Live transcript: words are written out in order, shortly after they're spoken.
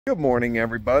Good morning,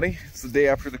 everybody. It's the day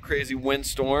after the crazy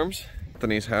windstorms.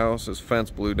 Anthony's house, his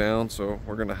fence blew down, so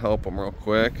we're gonna help him real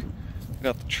quick.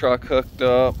 Got the truck hooked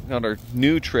up, got our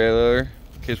new trailer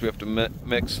in case we have to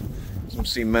mix some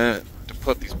cement to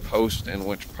put these posts in,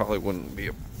 which probably wouldn't be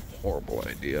a horrible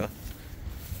idea.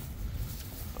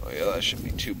 Oh yeah, that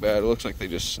shouldn't be too bad. It looks like they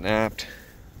just snapped.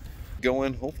 Go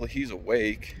in, hopefully he's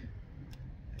awake,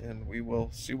 and we will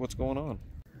see what's going on.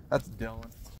 That's Dylan.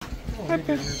 Oh, hi,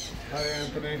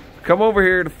 Anthony. Come over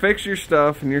here to fix your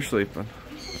stuff and you're sleeping.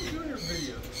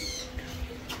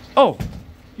 Oh,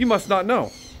 you must not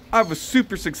know. I have a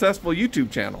super successful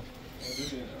YouTube channel.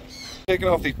 Taking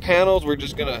off these panels, we're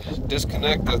just gonna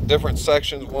disconnect the different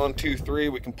sections, 1, 2, 3.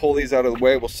 We can pull these out of the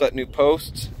way, we'll set new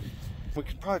posts. We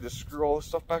could probably just screw all this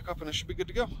stuff back up and it should be good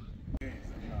to go.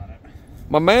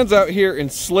 My man's out here in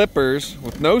slippers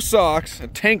with no socks, a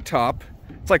tank top.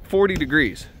 It's like 40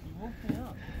 degrees.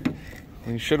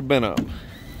 And you should have been up.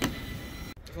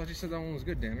 I thought you said that one was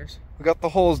good, Danners. We got the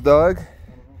holes dug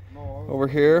over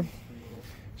here.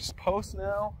 Just post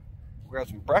now. We'll grab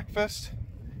some breakfast.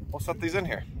 We'll set these in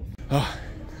here. Oh,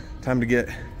 time to get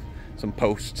some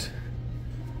posts.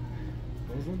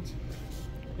 Those ones?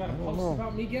 You got a post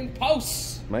about me getting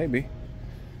posts? Maybe.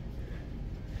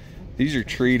 These are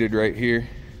treated right here.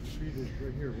 Treated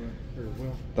right here,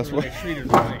 well. That's what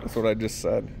treated right. That's what I just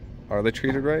said. Are they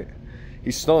treated right?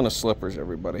 He's still in his slippers,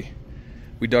 everybody.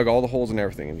 We dug all the holes and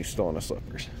everything, and he's still in his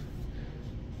slippers.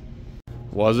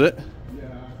 Was it? Yeah.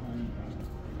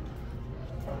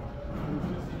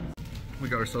 We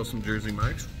got ourselves some Jersey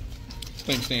Mike's.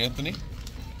 Thanks to Anthony.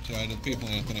 Say to the people,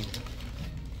 Anthony.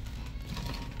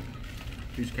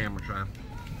 He's camera shy.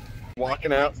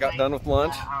 Walking out, got done with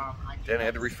lunch. Then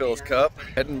had to refill his cup.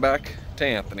 Heading back to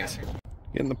Anthony's.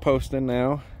 Getting the post in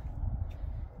now.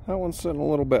 That one's sitting a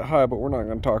little bit high, but we're not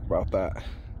going to talk about that.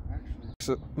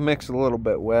 Mix a little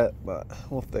bit wet, but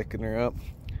we'll thicken her up.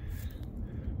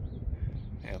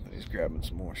 Anthony's grabbing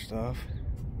some more stuff.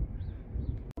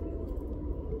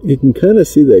 You can kind of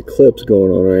see the eclipse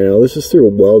going on right now. This is through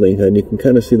a welding hood, and you can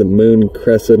kind of see the moon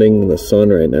crescenting the sun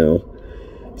right now.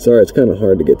 Sorry, it's kind of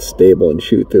hard to get stable and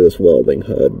shoot through this welding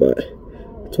hood, but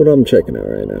that's what I'm checking out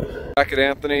right now. Back at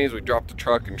Anthony's, we dropped the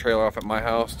truck and trailer off at my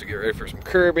house to get ready for some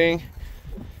curbing.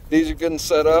 These are good and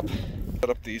set up. Set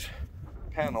up these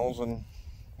panels and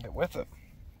get with it.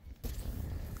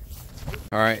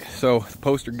 All right, so the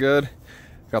posts are good.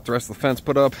 Got the rest of the fence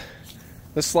put up.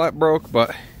 This slat broke,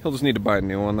 but he'll just need to buy a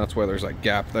new one. That's why there's that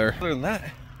gap there. Other than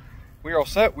that, we're all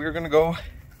set. We're gonna go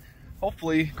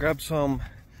hopefully grab some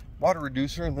water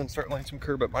reducer and then start laying some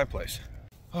curb at my place.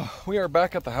 Oh, we are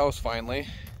back at the house finally.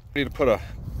 We need to put a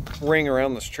ring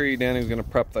around this tree. Danny's gonna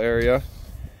prep the area.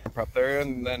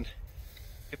 And then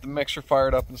get the mixer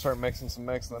fired up and start mixing some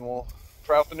mix, and then we'll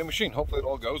try out the new machine. Hopefully it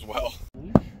all goes well.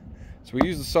 So we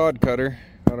used the sod cutter,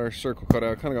 got our circle cut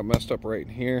out, kind of got messed up right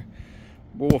in here.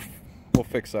 We'll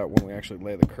fix that when we actually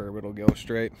lay the curb, it'll go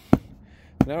straight.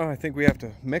 Now I think we have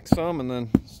to mix some and then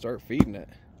start feeding it.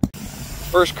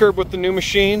 First curb with the new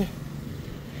machine.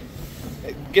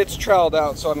 It gets troweled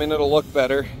out, so I mean it'll look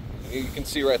better. You can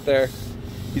see right there,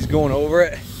 he's going over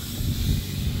it.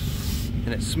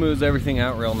 And it smooths everything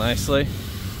out real nicely.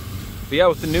 But yeah,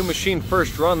 with the new machine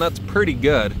first run, that's pretty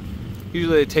good.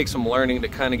 Usually it takes some learning to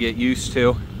kind of get used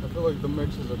to. I feel like the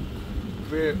mix is a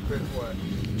bit wet.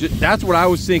 That's what I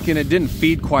was thinking. It didn't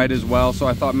feed quite as well, so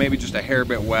I thought maybe just a hair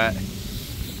bit wet.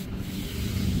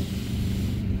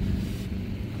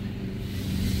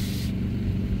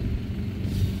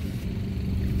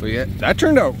 But yeah, that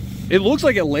turned out, it looks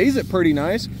like it lays it pretty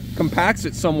nice, compacts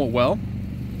it somewhat well.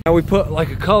 Now we put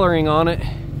like a coloring on it,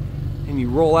 and you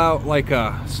roll out like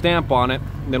a stamp on it,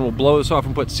 and then we'll blow this off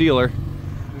and put sealer.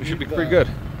 It should be pretty good.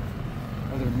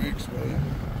 Other mix, will you?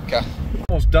 Okay.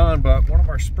 Almost done, but one of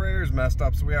our sprayers messed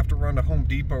up, so we have to run to Home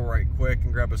Depot right quick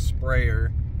and grab a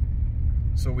sprayer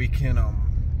so we can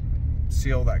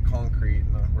seal that concrete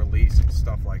and the release and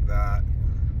stuff like that.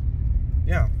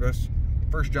 Yeah, this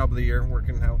first job of the year,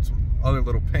 working out some other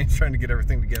little paints, trying to get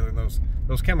everything together. And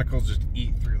those chemicals just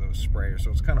eat through those sprayers,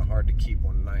 so it's kind of hard to keep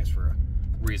one nice for a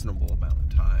reasonable amount of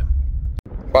time.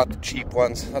 Bought the cheap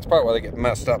ones. That's probably why they get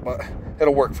messed up, but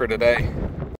it'll work for today.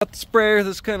 Got the sprayer.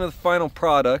 This is kind of the final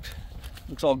product.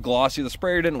 Looks all glossy. The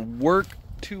sprayer didn't work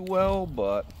too well,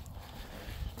 but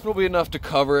it'll be enough to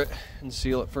cover it and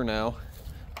seal it for now.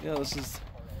 Yeah, this is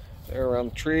there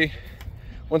around the tree.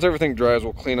 Once everything dries,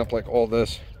 we'll clean up like all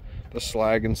this, the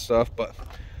slag and stuff. But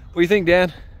what do you think,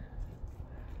 Dan?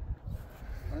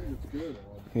 I think it's good.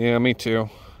 Yeah, me too.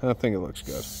 I think it looks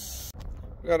good.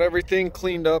 We got everything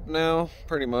cleaned up now,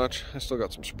 pretty much. I still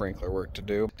got some sprinkler work to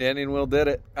do. Danny and Will did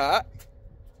it.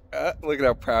 Look at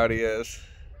how proud he is.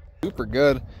 Super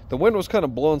good. The wind was kind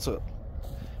of blowing, so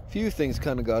a few things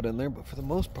kind of got in there, but for the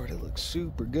most part, it looks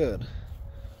super good.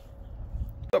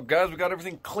 What's up, guys? We got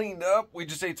everything cleaned up. We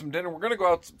just ate some dinner. We're gonna go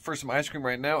out for some ice cream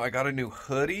right now. I got a new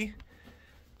hoodie.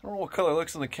 I don't know what color it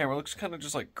looks in the camera. It looks kind of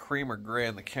just like cream or gray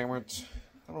in the camera. It's,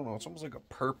 I don't know, it's almost like a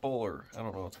purple, or I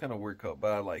don't know. It's kind of weird color,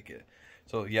 but I like it.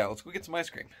 So yeah, let's go get some ice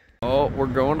cream. Oh, we're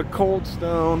going to Cold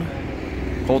Stone.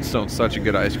 Cold Stone's such a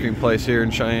good ice cream place here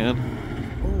in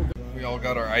Cheyenne. We all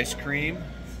got our ice cream.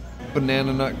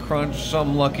 Banana Nut Crunch,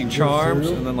 some Lucky Charms,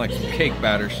 and then like some cake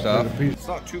batter stuff. It's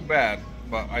not too bad,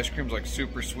 but ice cream's like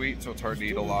super sweet, so it's hard to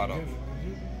eat a lot of.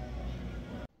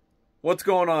 What's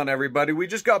going on, everybody? We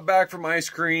just got back from ice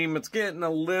cream. It's getting a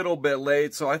little bit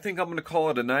late, so I think I'm gonna call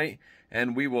it a night,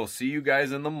 and we will see you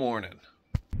guys in the morning.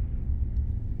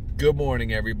 Good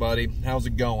morning, everybody. How's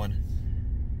it going?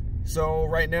 So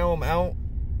right now I'm out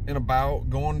and about,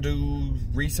 going to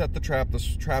reset the trap. The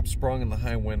trap sprung in the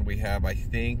high wind we have, I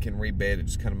think, and rebait it,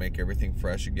 just kind of make everything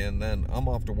fresh again. Then I'm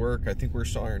off to work. I think we're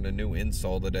starting a new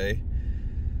install today,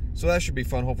 so that should be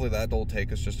fun. Hopefully that'll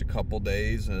take us just a couple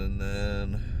days, and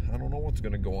then I don't know what's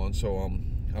gonna go on, so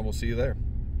I will see you there.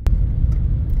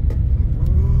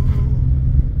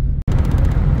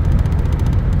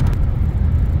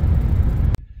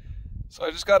 So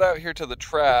I just got out here to the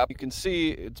trap. You can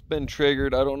see it's been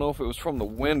triggered. I don't know if it was from the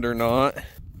wind or not.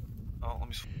 Oh, let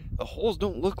me see. The holes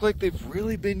don't look like they've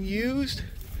really been used.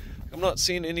 I'm not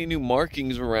seeing any new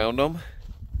markings around them,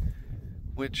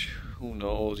 which, who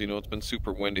knows? You know, it's been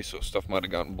super windy, so stuff might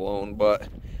have gotten blown, but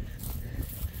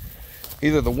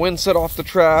either the wind set off the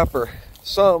trap or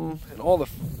something, and all the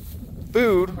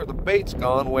food or the bait's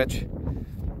gone, which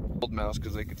old mouse,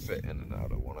 because they could fit in and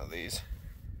out of one of these.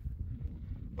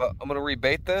 But I'm gonna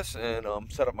rebait this and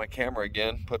set up my camera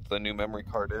again, put the new memory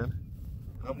card in, and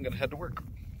I'm gonna head to work.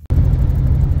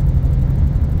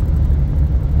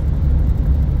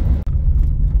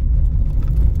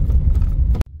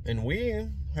 And we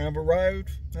have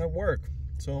arrived at work,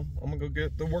 so I'm gonna go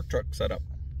get the work truck set up.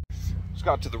 Just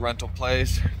got to the rental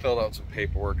place, filled out some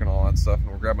paperwork and all that stuff, and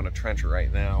we're grabbing a trencher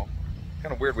right now.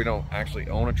 Kind of weird we don't actually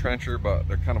own a trencher, but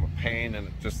they're kind of a pain,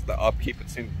 and just the upkeep, it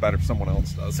seems better if someone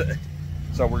else does it.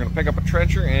 So we're gonna pick up a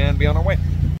trencher and be on our way.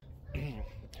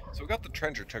 So we got the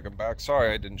trencher taken back.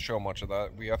 Sorry I didn't show much of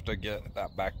that. We have to get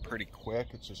that back pretty quick.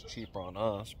 It's just cheaper on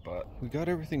us, but we got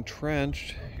everything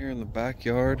trenched here in the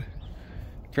backyard.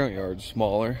 Front yard's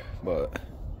smaller, but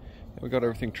we got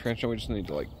everything trenched, and we just need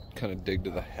to like kind of dig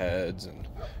to the heads and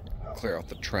clear out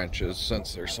the trenches,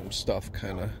 since there's some stuff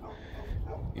kind of,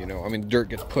 you know, I mean, dirt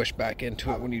gets pushed back into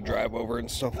it when you drive over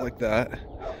and stuff like that.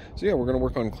 So yeah, we're gonna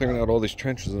work on clearing out all these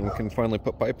trenches, and we can finally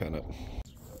put pipe in it.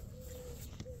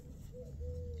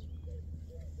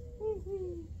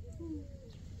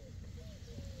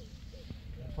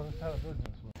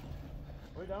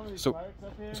 So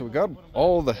we got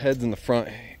all the heads in the front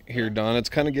here done. It's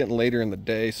kind of getting later in the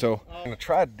day, so what I'm gonna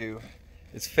try to do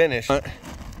is finish.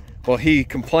 Well, he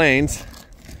complains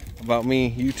about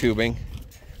me YouTubing,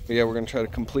 but yeah, we're gonna try to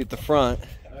complete the front.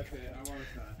 Let's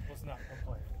not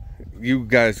complain. You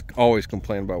guys always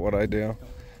complain about what I do.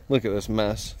 Look at this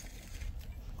mess.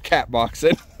 Cat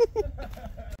boxing.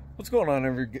 What's going on,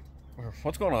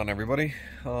 everybody?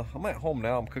 I'm at home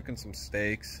now. I'm cooking some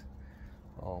steaks.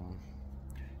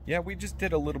 Yeah, we just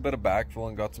did a little bit of backfill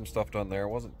and got some stuff done there. It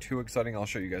wasn't too exciting. I'll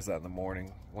show you guys that in the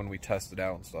morning when we test it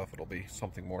out and stuff. It'll be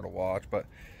something more to watch. But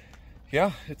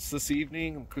yeah, it's this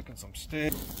evening. I'm cooking some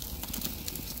steak.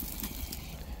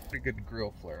 Pretty good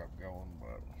grill flare up going,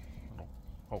 but it'll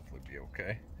hopefully be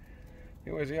okay.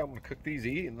 Anyways, yeah, I'm gonna cook these,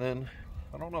 eat, and then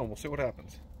I don't know, we'll see what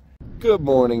happens. Good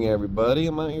morning, everybody.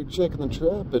 I'm out here checking the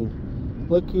trap, and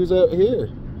look who's out here.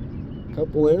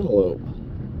 Couple antelope.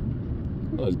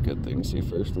 Always a good thing to see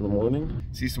first in the morning.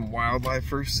 See some wildlife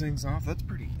first things off. That's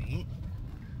pretty neat.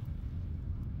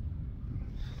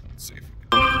 Let's see if we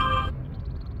can.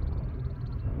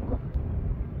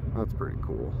 That's pretty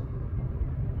cool.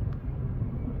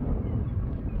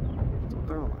 It's up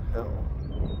there on the hill.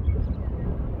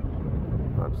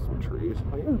 Not just some trees.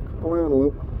 Oh yeah, a couple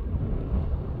antelope.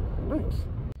 Nice.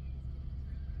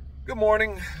 Good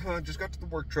morning. Just got to the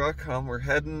work truck. We're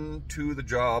heading to the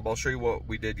job. I'll show you what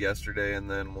we did yesterday, and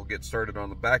then we'll get started on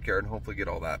the backyard and hopefully get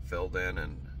all that filled in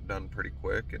and done pretty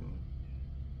quick, and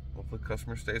hopefully the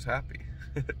customer stays happy.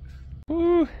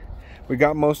 Woo. We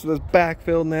got most of this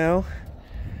backfilled now.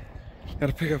 Got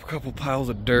to pick up a couple piles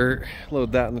of dirt,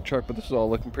 load that in the truck, but this is all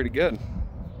looking pretty good.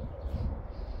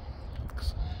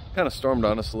 Kind of stormed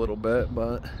on us a little bit,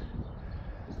 but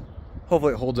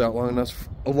hopefully it holds out long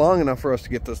enough for us to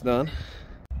get this done.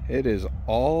 It is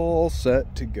all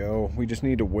set to go. We just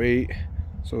need to wait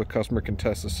so the customer can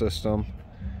test the system,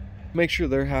 make sure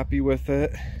they're happy with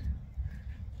it,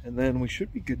 and then we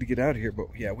should be good to get out of here. But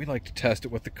yeah, we like to test it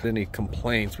with any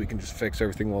complaints. We can just fix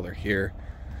everything while they're here.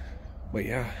 But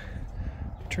yeah,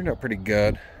 it turned out pretty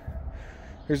good.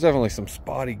 There's definitely some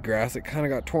spotty grass that kind of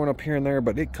got torn up here and there,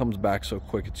 but it comes back so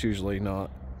quick it's usually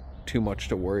not too much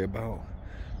to worry about.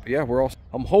 But yeah,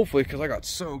 I'm hopefully, because I got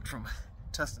soaked from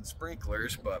testing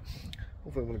sprinklers, but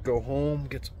hopefully I'm gonna go home,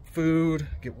 get some food,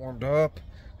 get warmed up.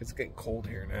 It's getting cold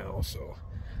here now, so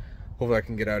hopefully I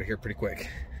can get out of here pretty quick.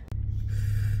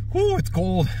 Whew, it's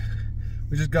cold.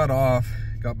 We just got off,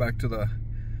 got back to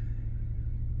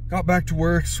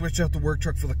work, switched out the work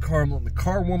truck for the car. I'm letting the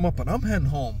car warm up, and I'm heading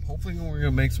home. Hopefully we're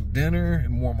gonna make some dinner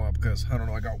and warm up, because I don't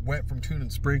know, I got wet from tuning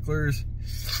sprinklers.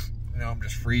 Now I'm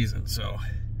just freezing, so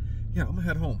yeah, I'm gonna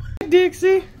head home. Hey,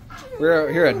 Dixie, we're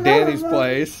out here at Danny's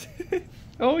place.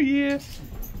 Oh yeah,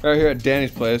 we're out here at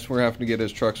Danny's place. We're having to get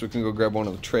his truck so we can go grab one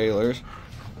of the trailers.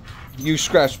 You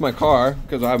scratched my car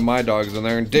because I have my dogs in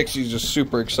there, and Dixie's just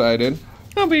super excited.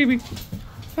 Oh baby,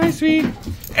 hi sweet.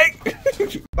 Hey.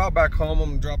 About back home, I'm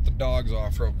gonna drop the dogs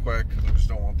off real quick because I just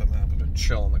don't want them having to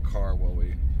chill in the car while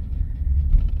we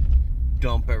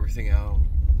dump everything out,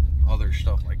 other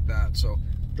stuff like that. So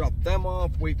drop them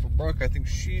off, wait for Brooke. I think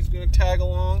she's gonna tag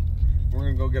along. We're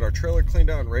gonna go get our trailer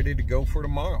cleaned out and ready to go for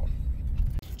tomorrow.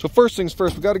 So first things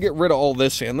first, we got to get rid of all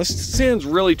this sand. This sand's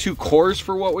really too coarse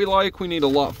for what we like. We need a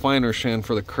lot finer sand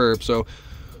for the curb. So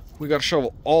we got to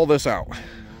shovel all this out,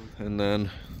 and then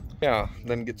yeah,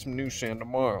 then get some new sand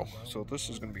tomorrow. So this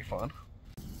is gonna be fun.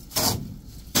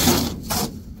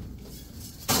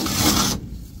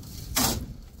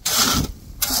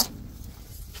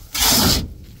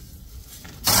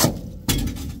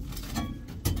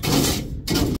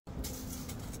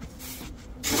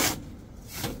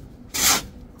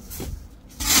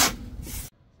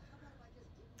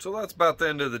 So that's about the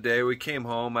end of the day. We came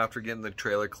home after getting the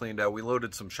trailer cleaned out. We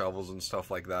loaded some shovels and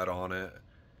stuff like that on it.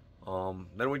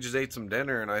 Then we just ate some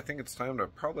dinner, and I think it's time to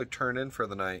probably turn in for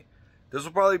the night. This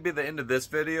will probably be the end of this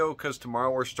video, because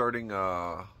tomorrow we're starting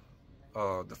the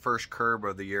first curb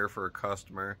of the year for a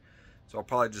customer. So I'll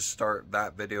probably just start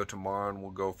that video tomorrow, and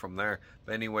we'll go from there.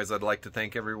 But anyways, I'd like to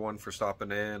thank everyone for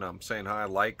stopping in. I'm saying hi,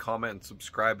 like, comment, and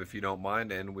subscribe if you don't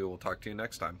mind, and we will talk to you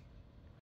next time.